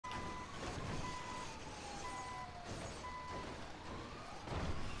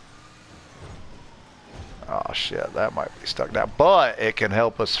Oh shit, that might be stuck now, but it can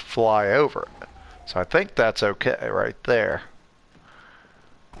help us fly over it. So I think that's okay right there.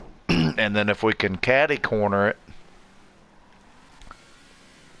 And then if we can caddy corner it.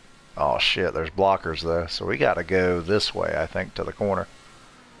 Oh shit, there's blockers though, so we gotta go this way, I think, to the corner.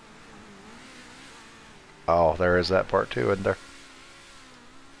 Oh, there is that part too, isn't there?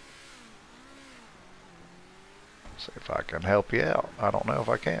 See if I can help you out. I don't know if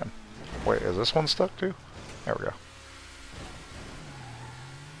I can. Wait, is this one stuck too? There we go.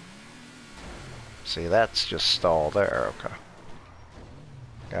 See, that's just stalled there. Okay.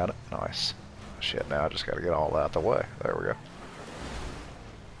 Got it? Nice. Shit, now I just gotta get all out the way. There we go.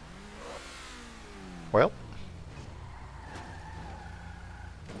 Well.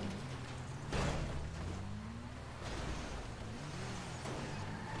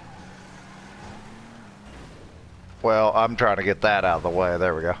 Well, I'm trying to get that out of the way.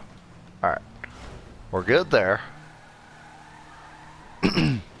 There we go. Alright. We're good there.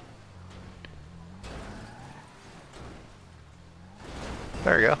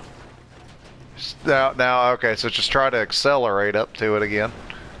 There you go. Now, okay, so just try to accelerate up to it again.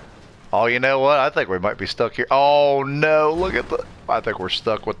 Oh, you know what? I think we might be stuck here. Oh, no, look at the... I think we're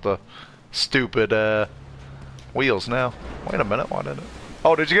stuck with the stupid wheels now. Wait a minute, why didn't it...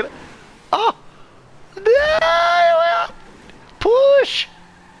 Oh, did you get it? Oh! No! Push!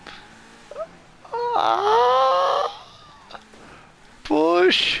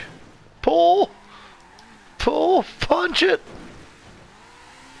 Push! Pull! Pull! Punch it!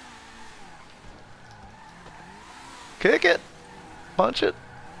 Kick it! Punch it!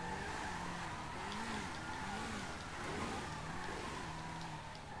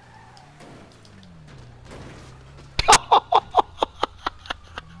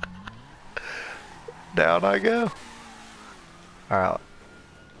 Down I go. Alright.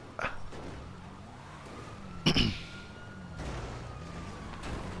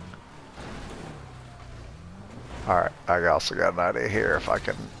 Alright, I also got an idea here. If I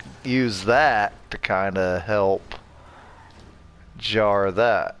can use that to kind of help jar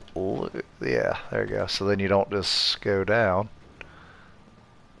that. Yeah, there you go. So then you don't just go down.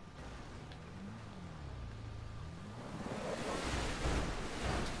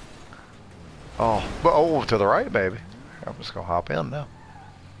 Oh, to the right, baby. I'm just gonna hop in now.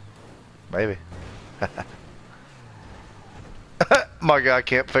 Maybe. My guy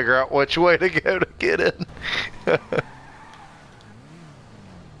can't figure out which way to go to get in. There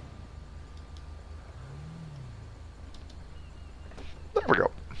we go.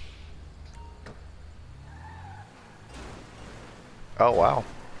 Oh wow.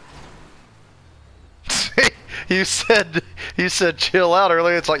 You said chill out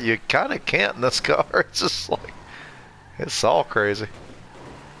earlier. It's like you kind of can't in this car. It's just like it's all crazy.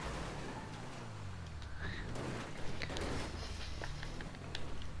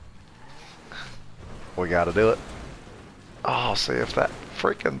 We got to do it. Oh, see if that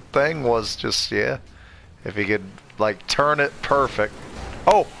freaking thing was just if you could like turn it perfect.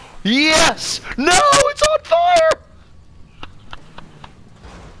 Oh yes! No, it's on fire.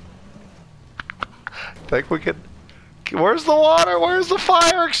 Think we could. Where's the water? Where's the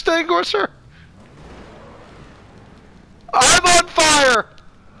fire extinguisher? I'm on fire!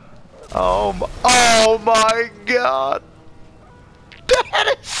 Oh my god.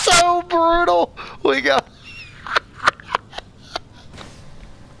 That is so brutal. We got.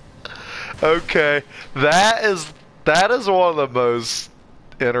 Okay, that is one of the most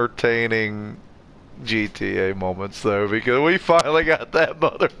entertaining GTA moments though, because we finally got that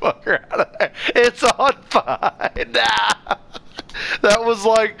motherfucker out of there. It's on fire. Nah.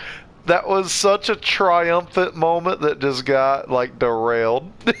 That was such a triumphant moment that just got like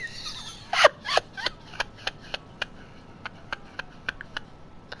derailed.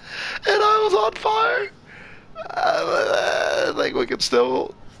 And I was on fire. I think we can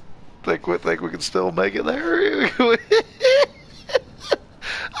still think we can still make it there.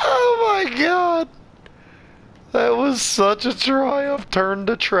 Oh my god. That was such a triumph turned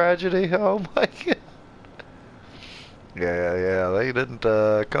to tragedy. Oh my god. Yeah, they didn't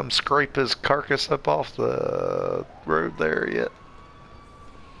come scrape his carcass up off the road there yet.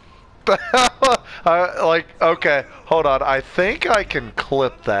 Okay, hold on. I think I can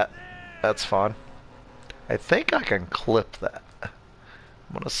clip that. That's fine. I think I can clip that. I'm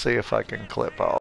gonna see if I can clip all.